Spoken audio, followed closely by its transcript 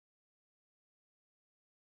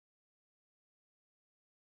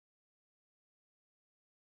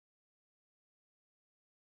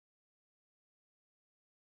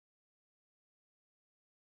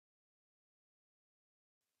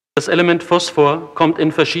Das Element Phosphor kommt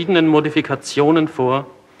in verschiedenen Modifikationen vor,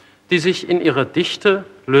 die sich in ihrer Dichte,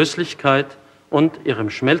 Löslichkeit und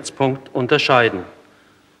ihrem Schmelzpunkt unterscheiden,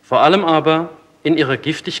 vor allem aber in ihrer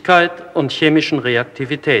Giftigkeit und chemischen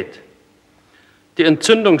Reaktivität. Die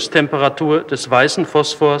Entzündungstemperatur des weißen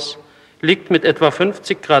Phosphors liegt mit etwa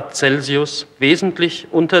 50 Grad Celsius wesentlich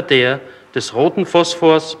unter der des roten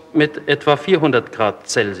Phosphors mit etwa 400 Grad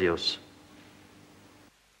Celsius.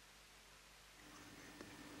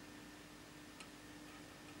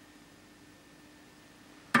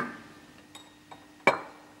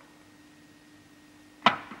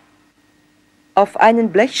 Auf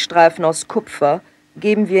einen Blechstreifen aus Kupfer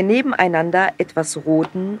geben wir nebeneinander etwas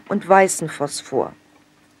roten und weißen Phosphor.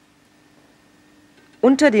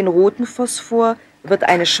 Unter den roten Phosphor wird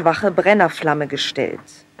eine schwache Brennerflamme gestellt.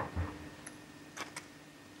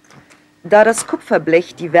 Da das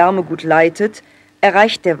Kupferblech die Wärme gut leitet,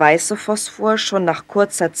 erreicht der weiße Phosphor schon nach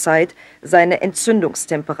kurzer Zeit seine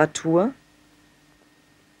Entzündungstemperatur .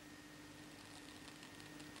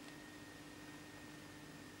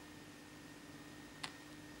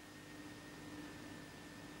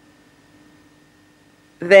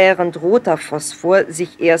 Während roter Phosphor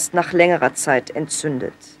sich erst nach längerer Zeit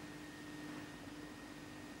entzündet.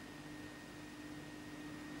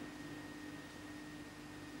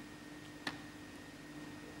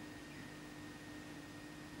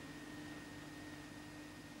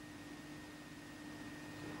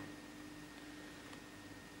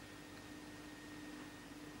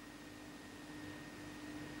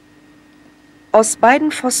 Aus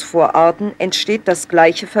beiden Phosphorarten entsteht das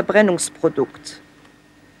gleiche Verbrennungsprodukt: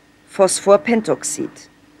 Phosphorpentoxid,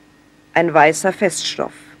 ein weißer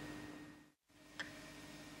Feststoff.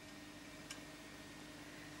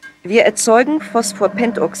 Wir erzeugen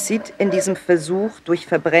Phosphorpentoxid in diesem Versuch durch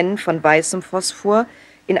Verbrennen von weißem Phosphor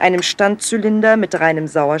in einem Standzylinder mit reinem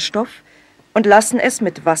Sauerstoff und lassen es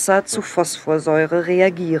mit Wasser zu Phosphorsäure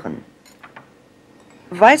reagieren.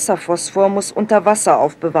 Weißer Phosphor muss unter Wasser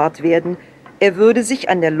aufbewahrt werden, er würde sich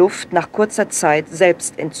an der Luft nach kurzer Zeit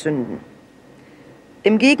selbst entzünden.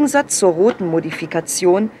 Im Gegensatz zur roten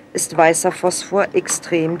Modifikation ist weißer Phosphor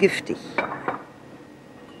extrem giftig.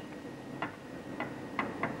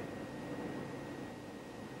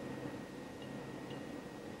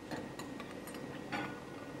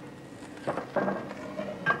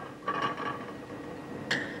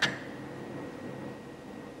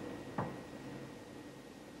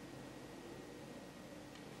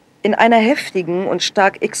 In einer heftigen und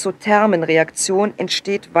stark exothermen Reaktion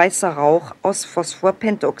entsteht weißer Rauch aus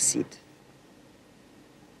Phosphorpentoxid.